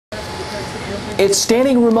It's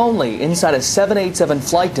standing room only inside a 787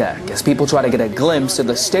 flight deck as people try to get a glimpse of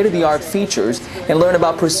the state-of-the-art features and learn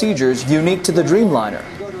about procedures unique to the Dreamliner.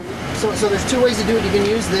 So there's two ways to do it. You can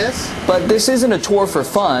use this. But this isn't a tour for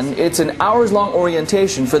fun. It's an hours-long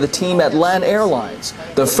orientation for the team at LAN Airlines,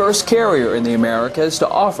 the first carrier in the Americas to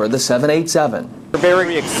offer the 787. We're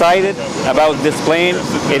very excited about this plane.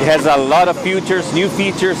 It has a lot of features, new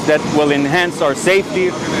features that will enhance our safety,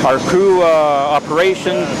 our crew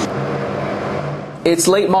operation. It's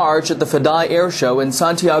late March at the FADAI Air Show in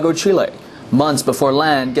Santiago, Chile, months before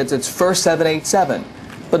LAN gets its first 787.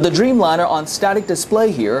 But the Dreamliner on static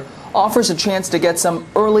display here offers a chance to get some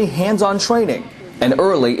early hands-on training, and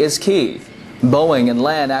early is key. Boeing and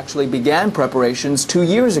LAN actually began preparations 2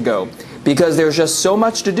 years ago because there's just so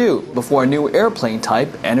much to do before a new airplane type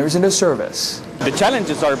enters into service. The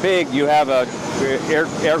challenges are big. You have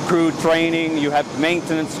air crew training, you have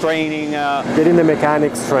maintenance training. Getting the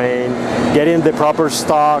mechanics trained, getting the proper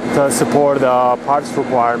stock to support the parts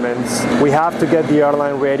requirements. We have to get the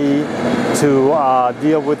airline ready to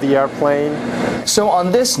deal with the airplane. So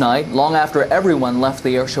on this night, long after everyone left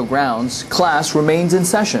the airshow grounds, class remains in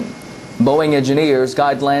session. Boeing engineers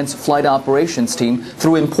guide LAN's flight operations team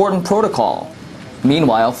through important protocol.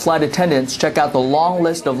 Meanwhile, flight attendants check out the long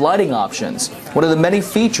list of lighting options, one of the many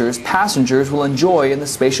features passengers will enjoy in the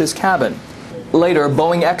spacious cabin. Later,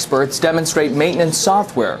 Boeing experts demonstrate maintenance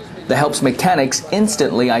software that helps mechanics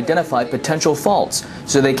instantly identify potential faults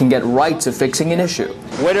so they can get right to fixing an issue.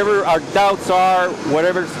 Whatever our doubts are,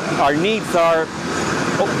 whatever our needs are,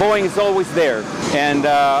 Boeing is always there. And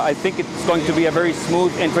I think it's going to be a very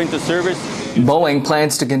smooth entry into service. Boeing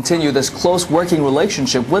plans to continue this close working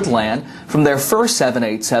relationship with LAN from their first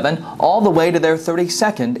 787 all the way to their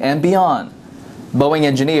 32nd and beyond. Boeing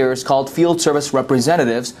engineers, called field service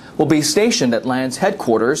representatives, will be stationed at LAN's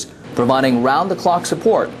headquarters, providing round-the-clock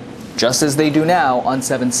support, just as they do now on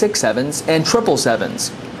 767s and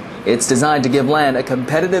 777s. It's designed to give LAN a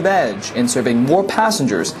competitive edge in serving more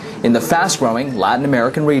passengers in the fast-growing Latin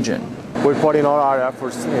American region. We're putting all our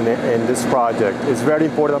efforts in this project. It's very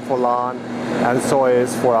important for LAN, and so it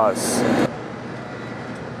is for us.